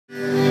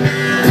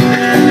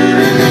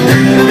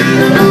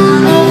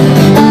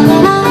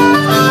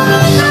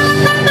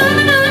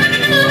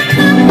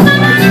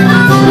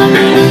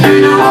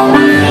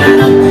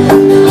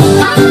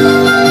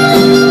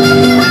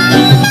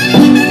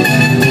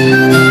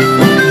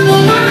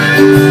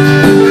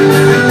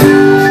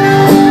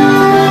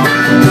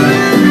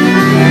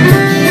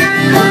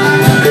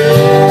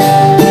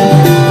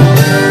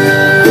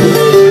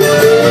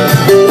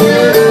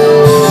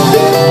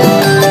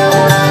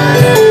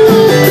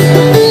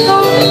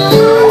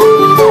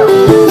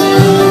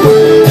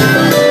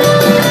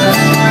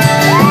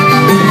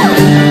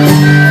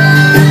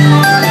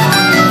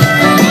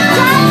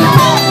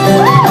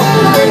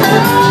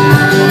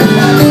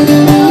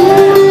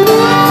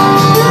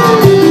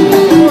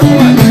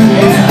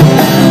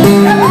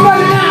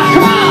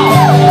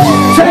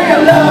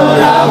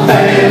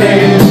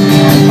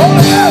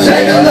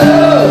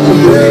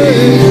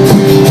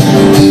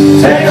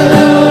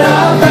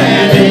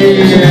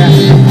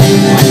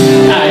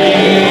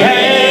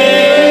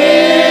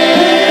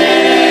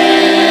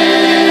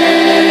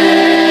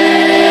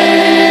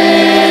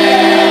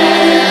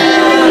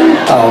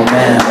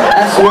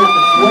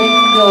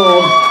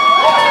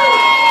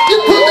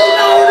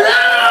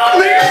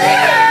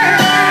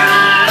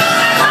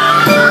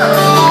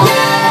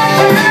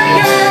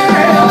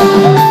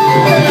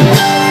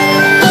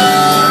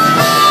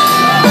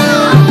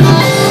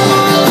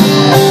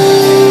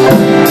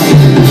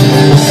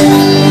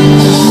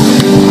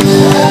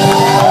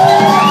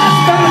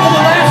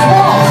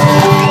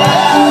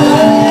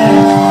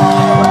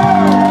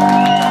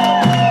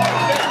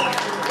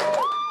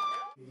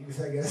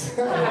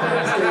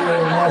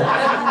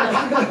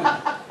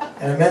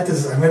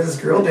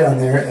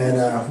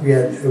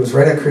it was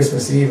right at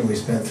Christmas Eve, and we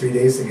spent 3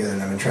 days together,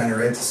 and I've been trying to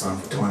write the song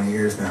for 20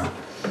 years now.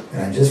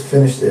 And I just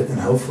finished it, and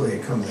hopefully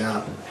it comes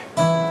out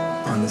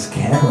on this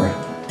camera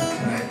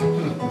tonight.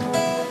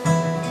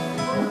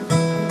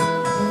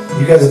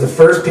 You guys are the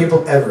first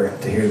people ever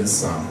to hear this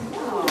song.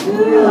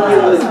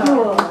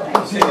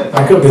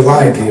 I could be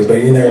lying to you,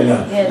 but you never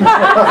know.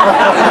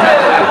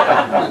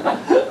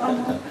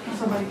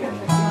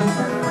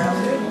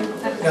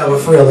 No, but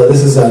for real though,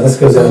 this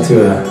goes out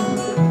to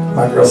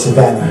my girl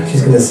Savannah.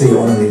 She's gonna see it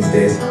one of these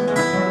days.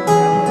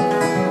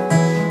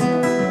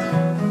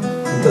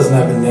 It doesn't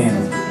have a name.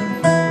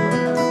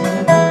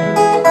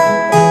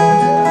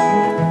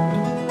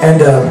 And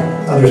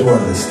there's more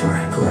to this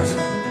story, of course.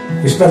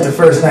 We spent the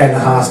first night in the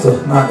hostel,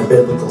 not in a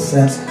biblical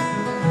sense.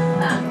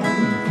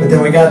 But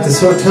then we got this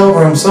hotel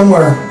room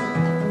somewhere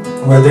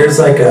where there's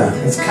like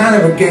it's kind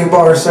of a gay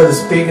bar, so to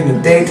speak, in the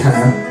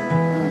daytime.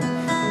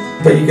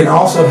 But you can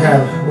also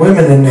have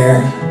women in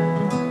there,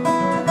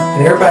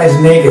 and everybody's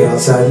naked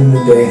outside in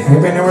the day.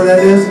 Anybody know where that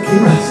is? It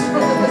could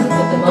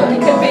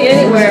be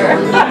anywhere.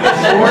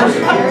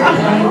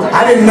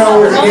 I didn't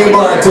know it was a gay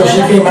bar until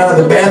she came out of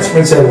the bathroom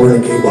and said, "We're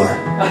in a gay bar."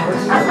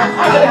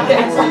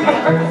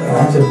 And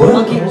I said, "What?"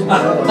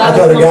 I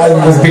thought the guy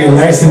was being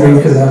nice to me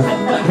because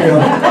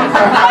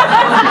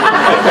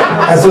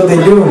that's what they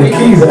do in the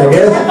Keys, I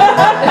guess.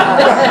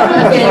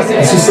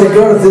 And she said,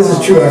 "Go, if this is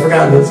true," I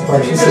forgot about this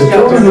part. She said,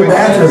 "Go to the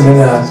bathroom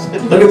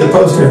and look at the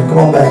poster and come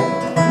on back."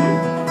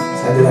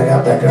 So I did. I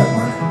got back up in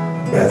my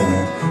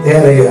bathroom. They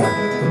had a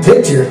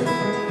picture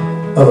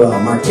of a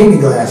martini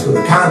glass with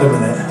a condom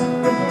in it.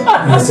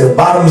 And it said,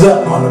 "Bottoms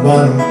up" on the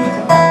bottom.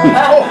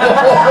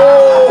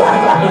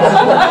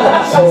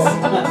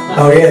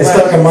 Oh yeah, it's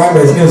stuck in mine,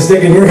 but it's going to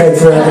stick in your head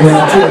forever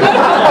now too.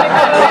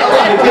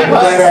 I'm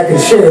glad I can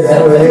share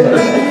that with you.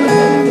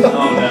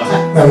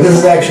 No, but this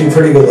is actually a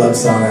pretty good love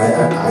song,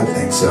 I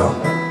think so.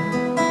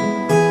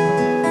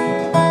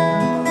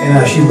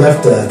 And she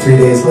left 3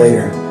 days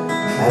later.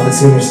 I haven't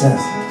seen her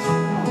since.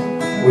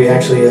 We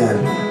actually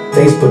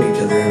Facebook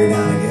each other every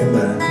now and again,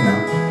 but you know,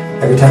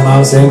 every time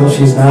I'm single,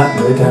 she's not. And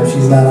every time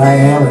she's not, I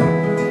am. And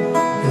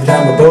every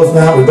time we're both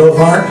not, we both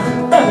aren't.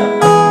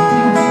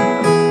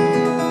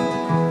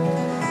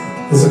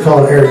 This is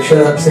called Eric,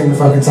 Shut Up, Sing the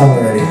fucking song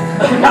already.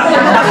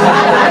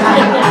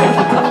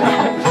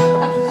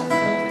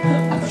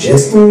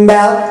 Just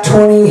about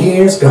 20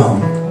 years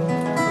gone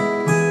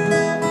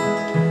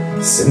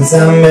since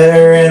I met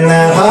her in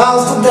that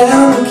hostel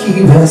down in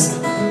Key West.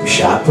 We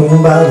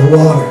shopping by the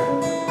water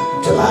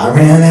till I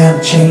ran out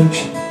of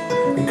change.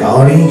 We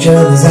caught each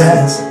other's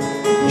eyes,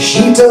 and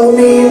she told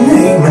me her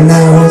name, and I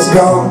was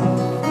gone,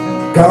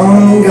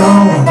 gone,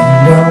 gone,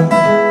 gone.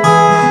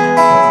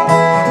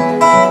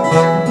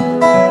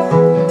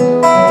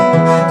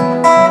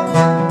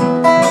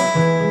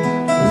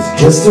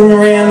 Just a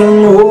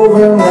random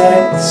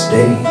overnight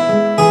stay.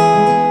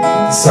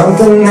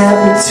 Something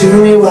happened to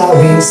me while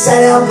we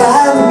sat out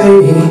by the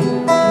bay.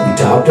 We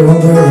talked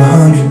over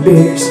 100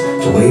 beers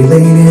till way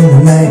late in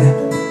the night.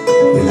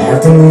 We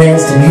laughed and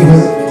danced to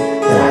music,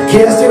 and I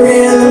kissed her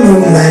in the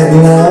moonlight,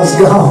 and I was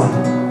gone.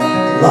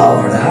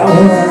 Lord, I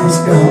was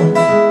gone.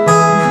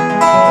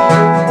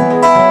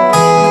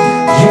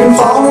 You can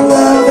fall in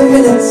love in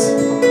minutes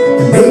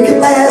and make it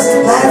last a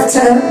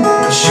lifetime.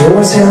 It sure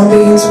as hell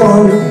means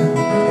wandering,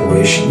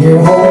 wishing your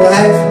whole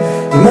life.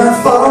 You might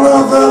fall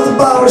off of the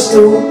bar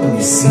stool when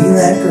you see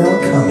that girl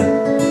coming.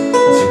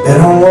 So you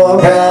better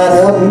walk right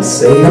up and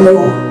say hello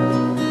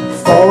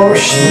before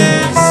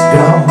she's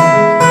gone.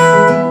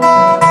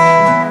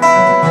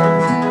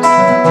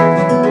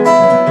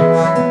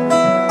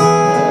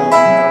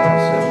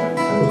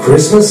 Well,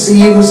 Christmas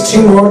Eve was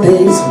 2 more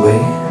days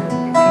away,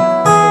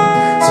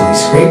 so we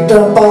scraped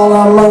up all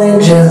our money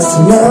just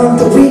enough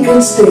that we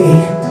could stay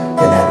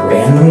in that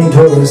random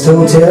tourist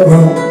hotel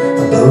room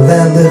above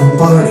that little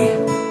party.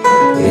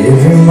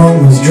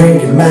 Everyone was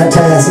drinking my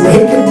ties,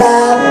 make it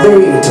by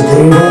day till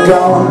they were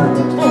gone.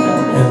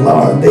 And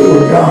Lord, they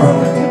were gone.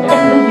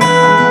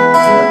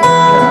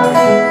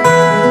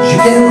 You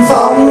can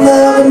fall in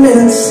love in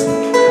minutes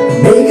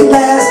and make it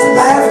last a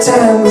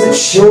lifetime, but it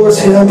sure as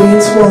hell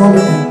beats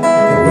wandering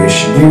and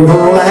wishing your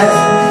whole life.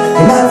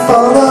 You might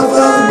fall off of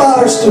the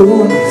bar stool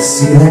when you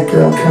see that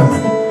girl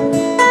coming,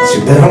 so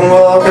you better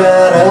walk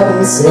right up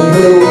and say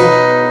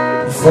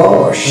hello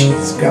before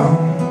she's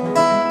gone.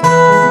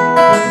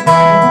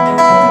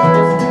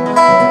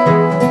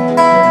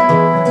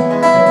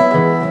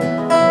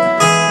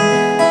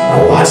 I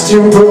watched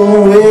her pull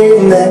away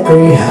in that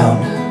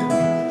Greyhound.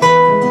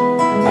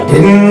 I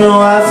didn't know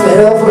I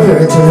fell for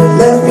her till it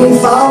left me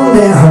falling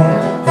down.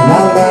 And I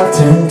left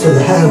her into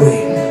the highway,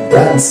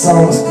 writing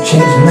songs and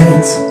changing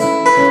lanes.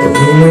 The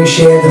room we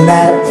shared the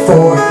night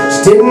before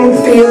just didn't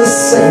feel the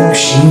same, 'cause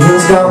she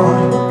was gone.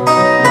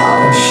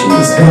 Oh,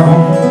 she's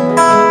gone.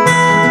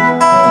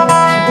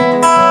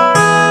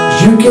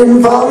 You can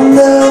fall in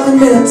love in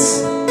minutes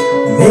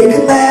and make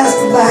it last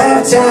a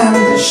lifetime.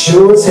 It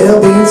sure as hell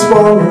beats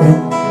wandering,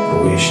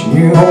 wishing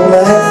your whole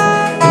life.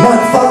 You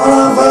might fall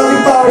off of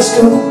your bar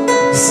stool,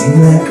 you see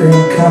that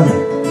girl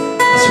coming,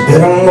 so you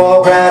better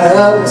walk right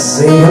up and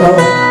say hello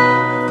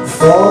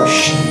before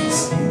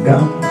she's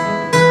gone.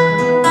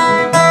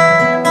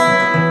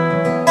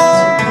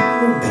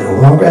 Better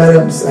walk right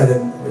up and say, I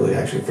didn't really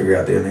actually figure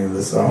out the ending of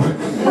this song.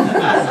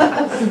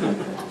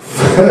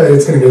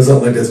 It's gonna go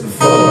something like this: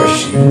 before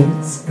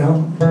she's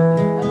gone.